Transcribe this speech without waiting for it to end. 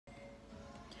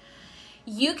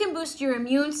You can boost your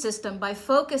immune system by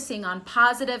focusing on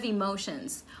positive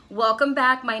emotions. Welcome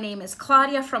back. My name is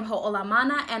Claudia from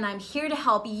Ho'olamana, and I'm here to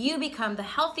help you become the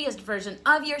healthiest version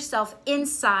of yourself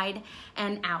inside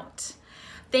and out.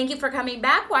 Thank you for coming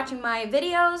back, watching my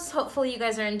videos. Hopefully you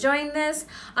guys are enjoying this.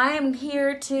 I am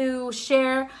here to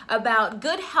share about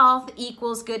good health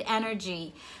equals good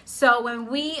energy. So when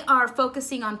we are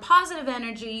focusing on positive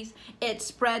energies, it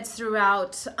spreads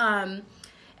throughout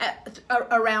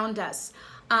around us.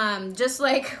 Just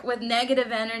like with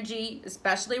negative energy,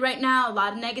 especially right now, a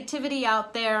lot of negativity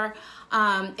out there,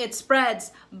 it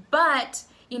spreads, but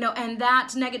you know, and that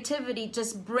negativity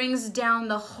just brings down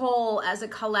the whole as a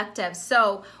collective.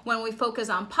 So when we focus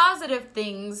on positive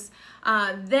things,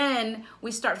 then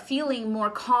we start feeling more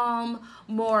calm,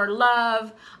 more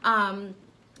love.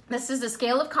 This is the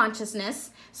scale of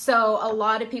consciousness. So a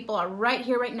lot of people are right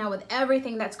here, right now with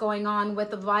everything that's going on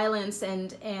with the violence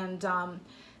and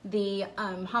the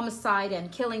homicide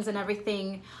and killings and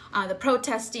everything, the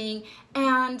protesting.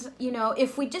 And, you know,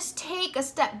 if we just take a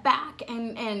step back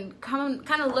and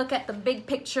kind of look at the big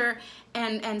picture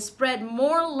and spread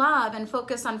more love and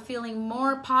focus on feeling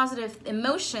more positive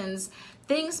emotions,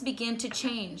 things begin to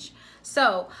change.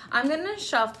 So I'm going to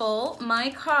shuffle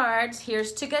my cards.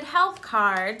 Here's to good health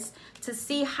cards to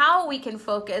see how we can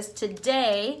focus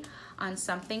today on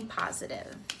something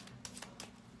positive.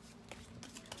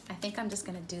 I think I'm just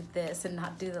going to do this and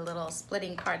not do the little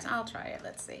splitting cards. I'll try it.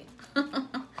 Let's see.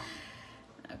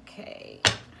 Okay.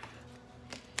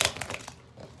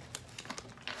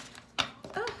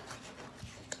 Oh.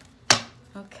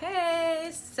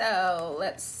 Okay, so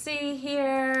let's see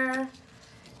here.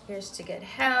 Here's to good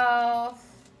health.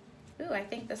 Ooh, I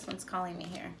think this one's calling me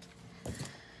here.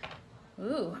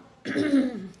 Ooh,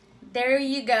 there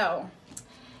you go.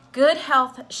 Good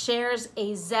health shares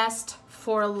a zest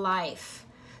for life.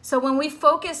 So when we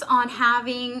focus on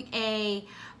having a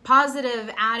positive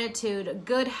attitude,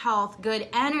 good health, good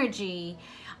energy,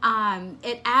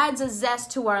 it adds a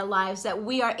zest to our lives that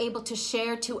we are able to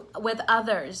share with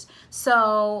others.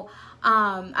 So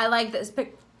I like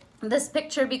this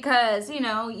picture because, you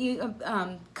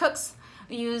know, cooks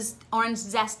use orange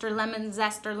zest or lemon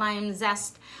zest or lime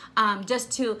zest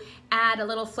just to add a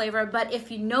little flavor. But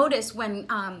if you notice when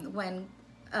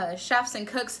chefs and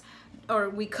cooks, or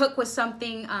we cook with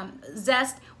something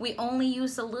zest, we only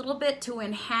use a little bit to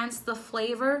enhance the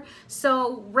flavor.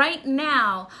 So right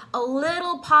now, a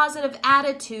little positive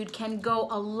attitude can go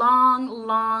a long,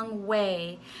 long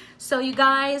way. So you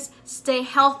guys, stay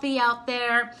healthy out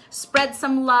there, spread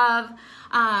some love,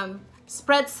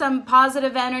 spread some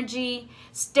positive energy,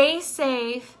 stay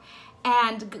safe,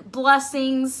 and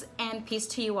blessings and peace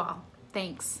to you all.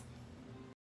 Thanks.